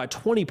was favored by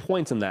 20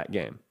 points in that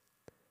game.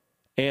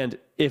 And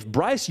if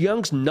Bryce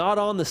Young's not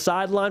on the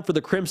sideline for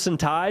the Crimson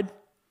Tide,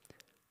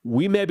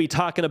 we may be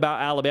talking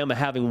about Alabama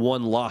having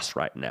one loss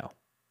right now.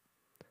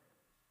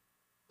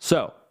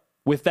 So,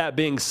 with that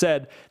being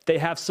said, they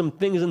have some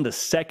things in the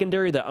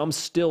secondary that I'm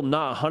still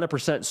not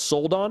 100%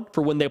 sold on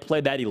for when they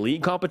play that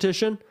elite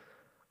competition.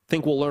 I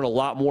think we'll learn a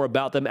lot more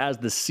about them as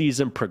the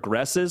season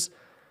progresses.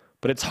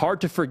 But it's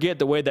hard to forget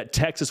the way that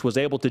Texas was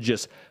able to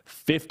just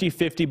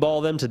 50-50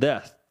 ball them to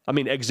death. I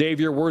mean,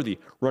 Xavier Worthy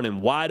running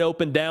wide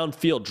open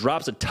downfield,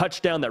 drops a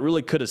touchdown that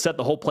really could have set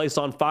the whole place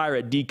on fire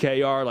at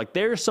DKR. Like,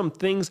 there's some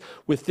things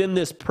within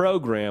this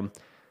program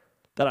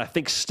that I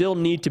think still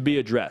need to be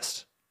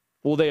addressed.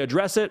 Will they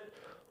address it?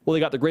 Well, they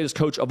got the greatest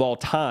coach of all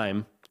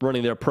time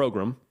running their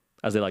program,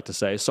 as they like to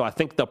say. So I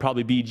think they'll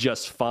probably be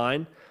just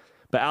fine.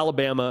 But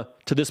Alabama,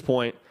 to this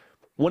point,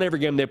 won every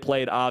game they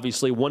played,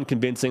 obviously, won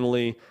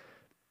convincingly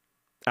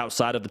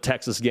outside of the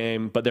Texas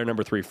game, but they're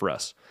number 3 for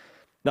us.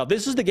 Now,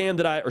 this is the game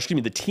that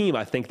the team,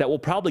 I think, that will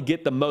probably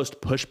get the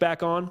most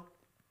pushback on.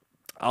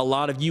 A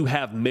lot of you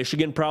have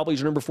Michigan probably as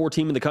your number 4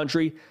 team in the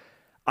country.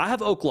 I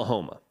have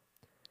Oklahoma.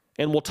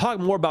 And we'll talk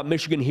more about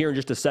Michigan here in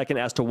just a second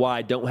as to why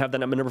I don't have that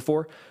number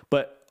 4.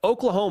 But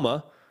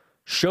Oklahoma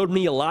showed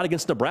me a lot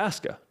against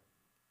Nebraska.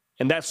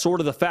 And that's sort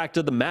of the fact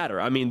of the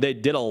matter. I mean, they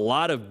did a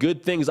lot of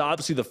good things,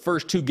 obviously, the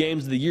first 2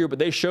 games of the year, but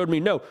they showed me,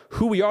 no,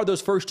 who we are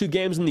those first 2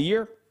 games in the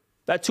year.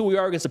 That's who we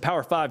are against a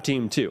Power 5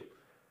 team, too.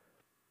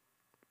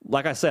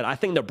 Like I said, I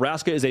think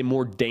Nebraska is a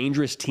more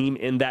dangerous team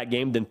in that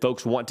game than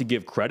folks want to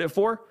give credit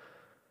for.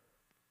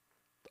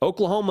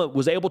 Oklahoma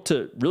was able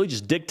to really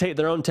just dictate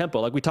their own tempo.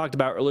 Like we talked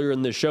about earlier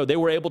in this show, they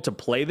were able to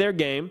play their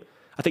game.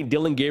 I think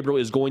Dylan Gabriel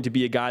is going to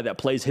be a guy that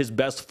plays his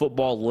best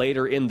football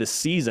later in the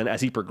season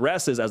as he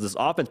progresses, as this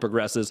offense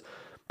progresses.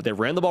 But they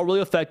ran the ball really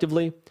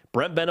effectively.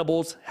 Brent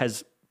Venables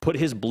has put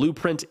his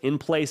blueprint in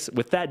place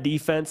with that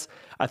defense.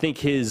 I think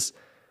his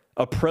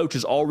approach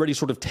is already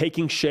sort of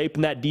taking shape,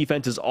 and that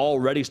defense is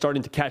already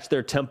starting to catch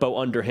their tempo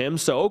under him.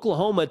 So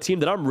Oklahoma, a team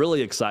that I'm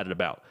really excited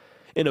about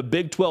in a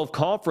Big 12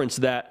 conference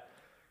that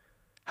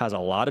has a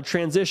lot of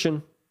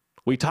transition.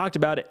 We talked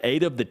about it.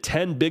 8 of the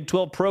 10 Big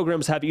 12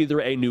 programs have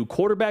either a new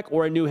quarterback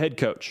or a new head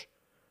coach.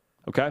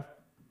 Okay?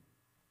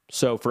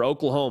 So for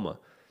Oklahoma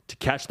to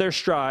catch their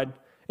stride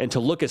and to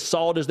look as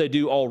solid as they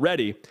do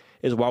already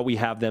is why we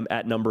have them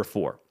at number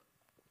 4.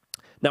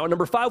 Now, at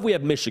number 5, we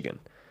have Michigan.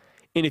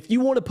 And if you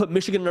want to put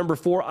Michigan at number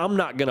 4, I'm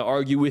not going to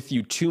argue with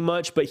you too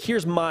much, but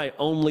here's my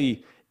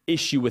only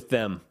issue with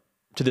them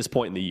to this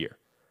point in the year.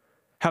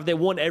 Have they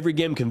won every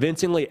game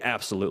convincingly?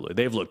 Absolutely.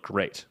 They've looked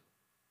great.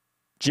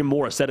 Jim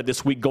Morris said it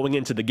this week going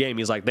into the game.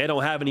 He's like, they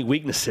don't have any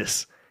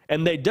weaknesses,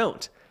 and they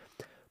don't.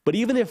 But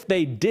even if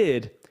they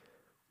did,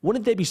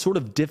 wouldn't they be sort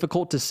of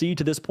difficult to see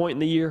to this point in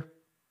the year?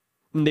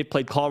 I mean, they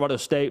played Colorado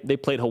State, they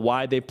played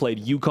Hawaii, they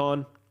played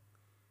UConn.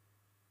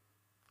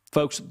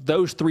 Folks,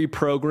 those 3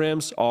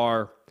 programs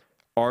are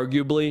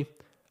arguably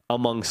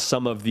among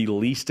some of the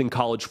least in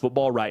college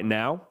football right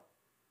now.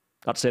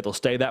 Not to say they'll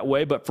stay that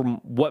way, but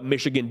from what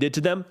Michigan did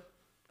to them,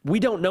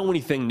 we don't know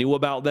anything new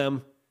about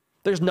them.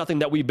 There's nothing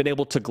that we've been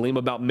able to glean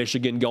about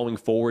Michigan going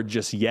forward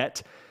just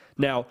yet.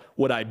 Now,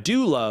 what I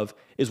do love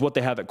is what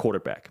they have at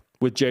quarterback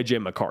with J.J.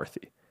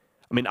 McCarthy.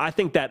 I mean, I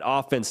think that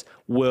offense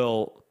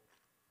will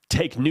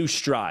take new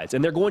strides,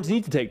 and they're going to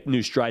need to take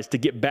new strides to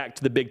get back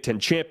to the Big Ten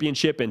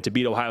championship and to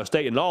beat Ohio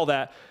State and all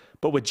that.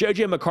 But with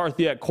J.J.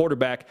 McCarthy at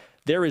quarterback,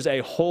 there is a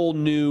whole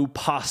new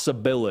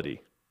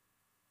possibility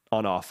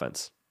on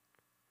offense.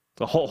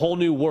 The whole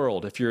new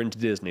world if you're into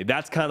Disney.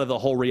 That's kind of the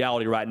whole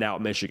reality right now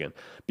at Michigan.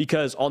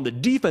 Because on the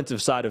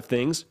defensive side of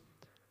things,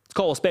 let's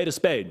call a spade a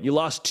spade. You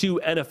lost 2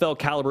 NFL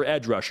caliber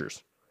edge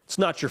rushers. It's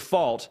not your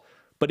fault,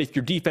 but if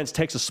your defense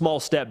takes a small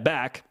step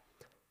back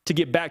to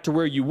get back to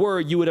where you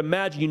were, you would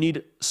imagine you need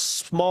a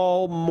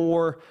slightly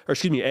more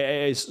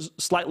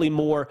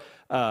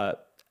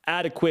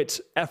adequate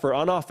effort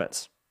on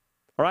offense.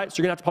 All right, so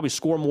you're going to have to probably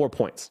score more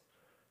points.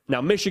 Now,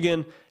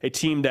 Michigan, a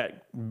team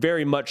that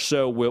very much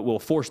so will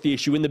force the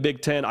issue in the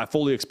Big Ten. I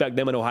fully expect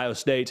them and Ohio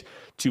State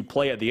to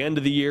play at the end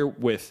of the year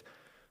with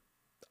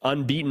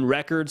unbeaten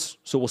records.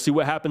 So we'll see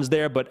what happens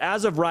there. But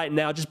as of right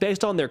now, just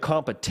based on their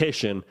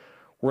competition,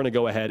 we're going to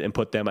go ahead and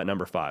put them at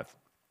number 5.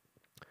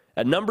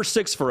 At number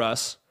 6 for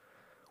us,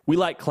 we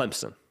like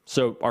Clemson.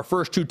 So our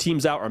first 2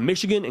 teams out are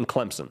Michigan and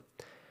Clemson.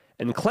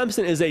 And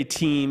Clemson is a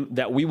team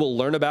that we will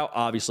learn about,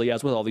 obviously,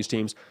 as with all these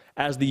teams,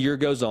 as the year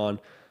goes on.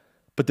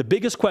 But the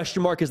biggest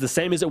question mark is the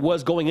same as it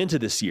was going into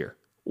this year.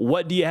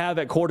 What do you have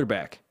at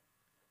quarterback?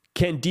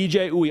 Can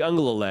DJ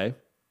Uiagalelei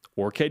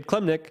or Cade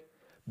Klubnik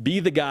be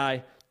the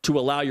guy to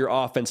allow your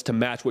offense to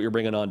match what you're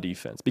bringing on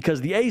defense?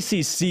 Because the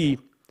ACC,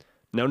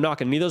 no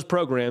knocking any of those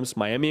programs,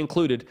 Miami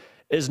included,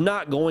 is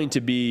not going to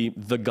be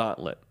the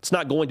gauntlet. It's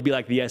not going to be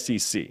like the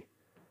SEC.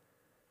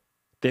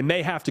 They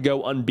may have to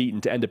go unbeaten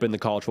to end up in the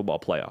college football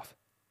playoff.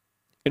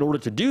 In order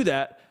to do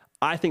that,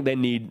 I think they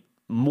need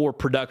more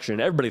production.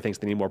 Everybody thinks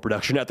they need more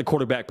production at the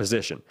quarterback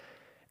position.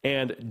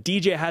 And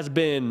DJ has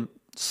been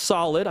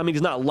solid. I mean,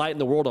 he's not lighting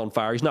the world on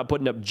fire. He's not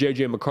putting up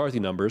J.J. McCarthy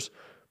numbers,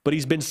 but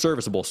he's been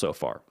serviceable so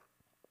far.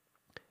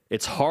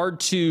 It's hard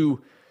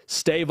to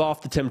stave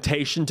off the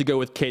temptation to go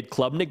with Cade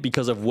Klubnik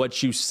because of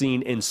what you've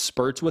seen in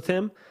spurts with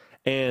him.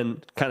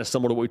 And kind of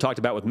similar to what we talked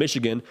about with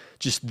Michigan,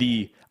 just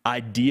the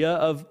idea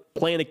of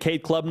playing a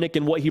Cade Klubnik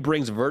and what he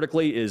brings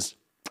vertically is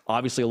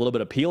obviously a little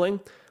bit appealing.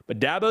 But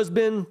Dabo's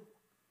been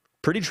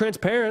pretty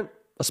transparent,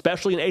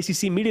 especially in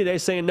ACC Media Day,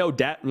 saying, no,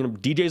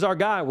 DJ's our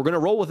guy. We're going to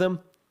roll with him.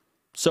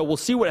 So we'll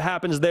see what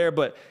happens there,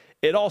 but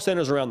it all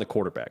centers around the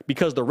quarterback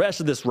because the rest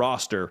of this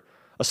roster,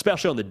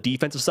 especially on the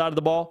defensive side of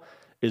the ball,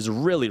 is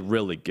really,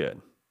 really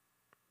good.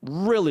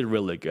 Really,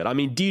 really good. I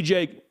mean,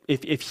 DJ,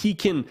 if he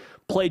can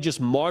play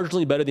just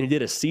marginally better than he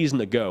did a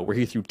season ago, where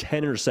he threw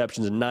 10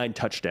 interceptions and 9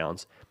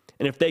 touchdowns,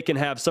 and if they can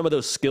have some of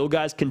those skill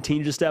guys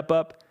continue to step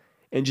up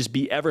and just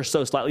be ever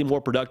so slightly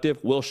more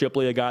productive, Will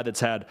Shipley, a guy that's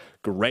had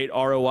great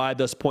ROI at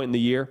this point in the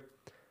year,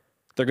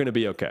 they're going to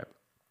be okay.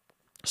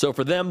 So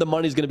for them, the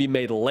money's going to be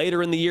made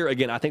later in the year.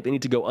 Again, I think they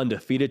need to go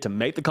undefeated to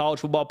make the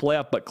college football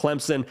playoff, but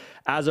Clemson,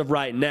 as of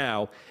right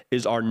now,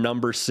 is our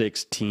number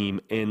 6 team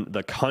in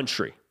the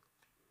country.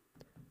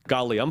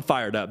 Golly, I'm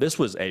fired up. This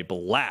was a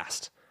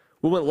blast.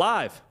 We went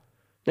live.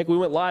 Nick, we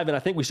went live, and I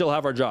think we still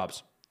have our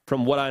jobs,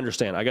 from what I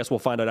understand. I guess we'll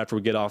find out after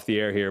we get off the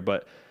air here.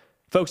 But,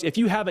 folks, if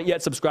you haven't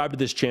yet subscribed to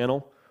this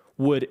channel,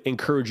 would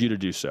encourage you to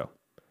do so.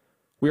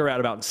 We are at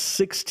about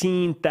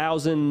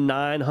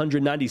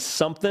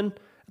 16,990-something at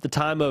the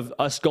time of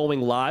us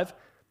going live.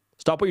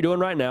 Stop what you're doing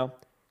right now.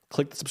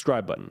 Click the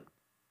subscribe button.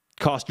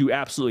 Cost you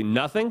absolutely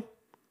nothing.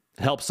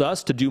 It helps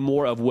us to do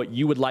more of what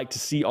you would like to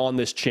see on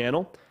this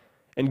channel.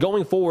 And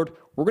going forward,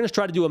 we're going to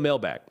try to do a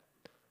mailbag.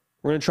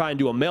 We're going to try and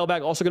do a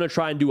mailbag. Also going to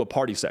try and do a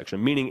party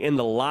section, meaning in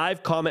the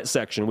live comment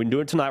section. We can do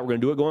it tonight. We're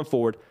going to do it going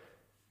forward.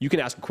 You can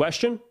ask a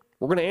question.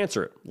 We're going to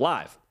answer it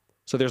live.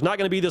 So there's not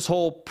going to be this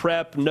whole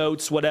prep,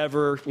 notes,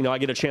 whatever. I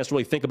get a chance to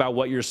really think about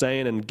what you're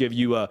saying and give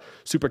you a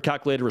super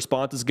calculated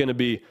response. It's going to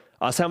be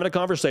us having a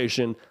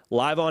conversation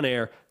live on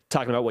air,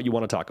 talking about what you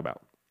want to talk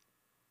about.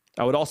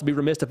 I would also be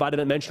remiss if I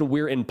didn't mention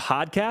we're in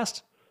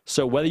podcast.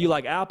 So whether you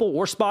like Apple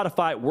or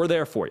Spotify, we're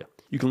there for you.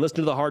 You can listen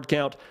to the hard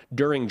count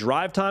during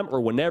drive time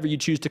or whenever you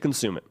choose to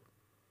consume it.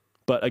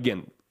 But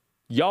again,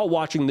 y'all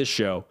watching this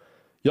show,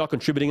 y'all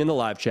contributing in the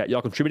live chat,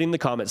 y'all contributing in the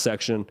comment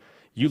section,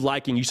 you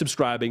liking, you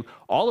subscribing,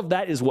 all of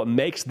that is what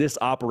makes this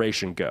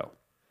operation go.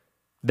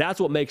 That's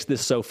what makes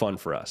this so fun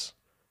for us.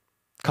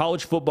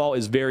 College football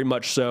is very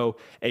much so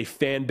a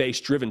fan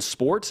base driven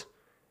sport,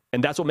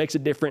 and that's what makes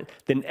it different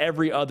than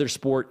every other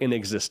sport in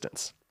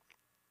existence.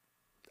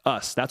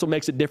 That's what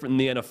makes it different than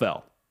the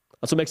NFL.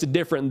 That's what makes it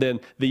different than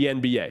the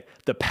NBA.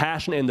 The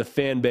passion and the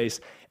fan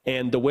base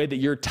and the way that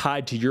you're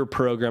tied to your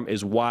program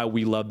is why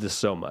we love this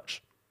so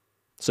much.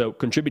 So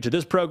contribute to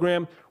this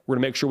program. We're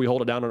going to make sure we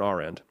hold it down on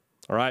our end.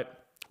 All right?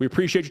 We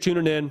appreciate you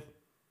tuning in.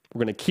 We're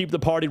going to keep the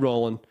party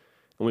rolling,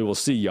 and we will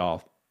see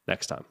y'all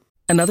next time.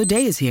 Another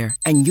day is here,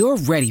 and you're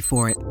ready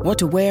for it. What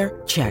to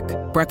wear? Check.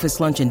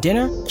 Breakfast, lunch, and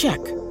dinner? Check.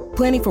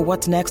 Planning for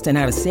what's next and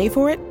how to save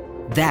for it?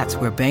 That's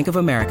where Bank of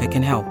America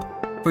can help.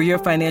 For your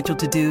financial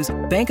to-dos,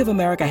 Bank of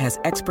America has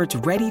experts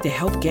ready to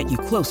help get you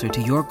closer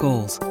to your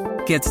goals.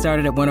 Get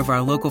started at one of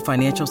our local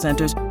financial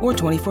centers or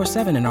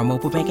 24/7 in our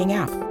mobile banking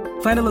app.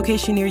 Find a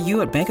location near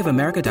you at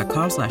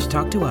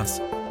bankofamerica.com/talktous.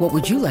 What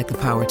would you like the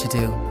power to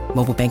do?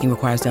 Mobile banking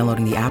requires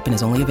downloading the app and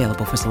is only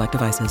available for select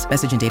devices.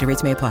 Message and data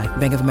rates may apply.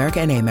 Bank of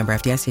America NA, member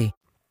FDIC.